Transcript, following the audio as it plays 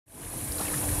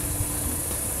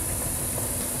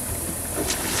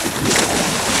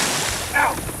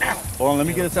Hold on, let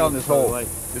me get us out in this hole.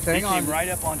 Just hang on. He came right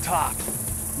up on top.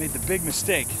 Made the big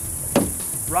mistake.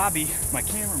 Robbie, my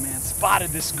cameraman, spotted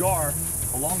this gar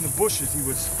along the bushes. He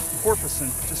was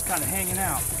porpoising, just kind of hanging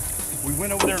out. We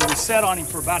went over there and we sat on him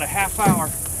for about a half hour,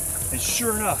 and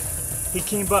sure enough, he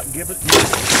came up and gave us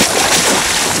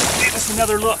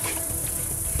another look.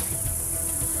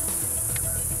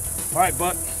 All right,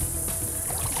 Buck.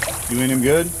 You in him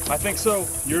good? I think so.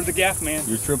 You're the gaff man.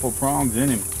 Your triple prongs in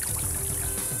him.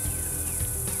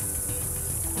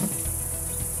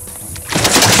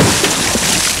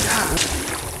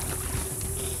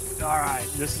 All right,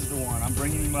 this is the one. I'm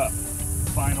bringing him up.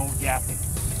 Final gapping.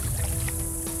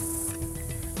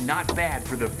 Not bad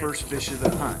for the first fish of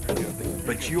the hunt,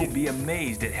 but you'll be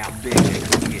amazed at how big they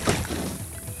can get.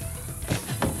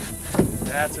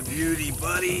 That's a beauty,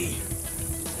 buddy.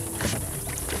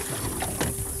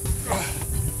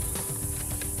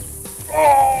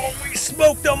 Oh, we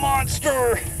smoked a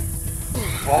monster.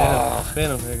 Oh,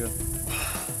 spin him, there you go.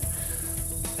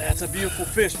 That's a beautiful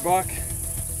fish, Buck.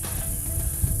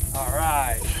 All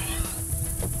right.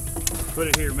 Put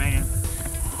it here, man.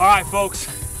 All right, folks.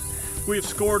 We have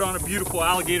scored on a beautiful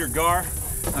alligator gar.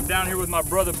 I'm down here with my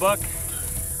brother Buck,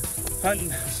 hunting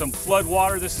some flood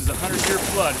water. This is a 100-year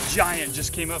flood. A giant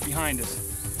just came up behind us.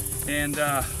 And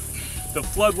the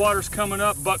flood water's coming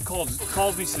up. Buck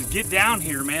calls me, says, get down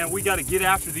here, man. We got to get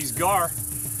after these gar.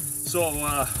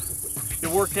 So it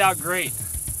worked out great.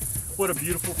 What a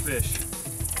beautiful fish.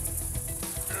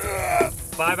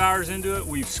 5 hours into it,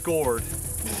 we've scored.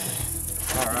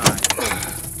 All right.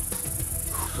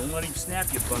 Don't let him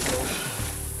snap you, bucko.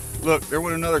 Look, there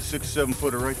went another 6-7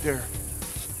 footer right there.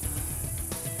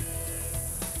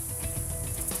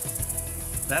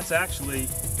 That's actually,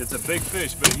 it's a big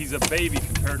fish, but he's a baby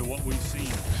compared to what we've seen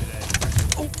today.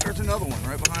 Oh, there's another one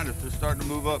right behind us. They're starting to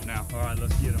move up now. All right,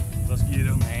 let's get him. Let's get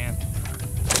him, man.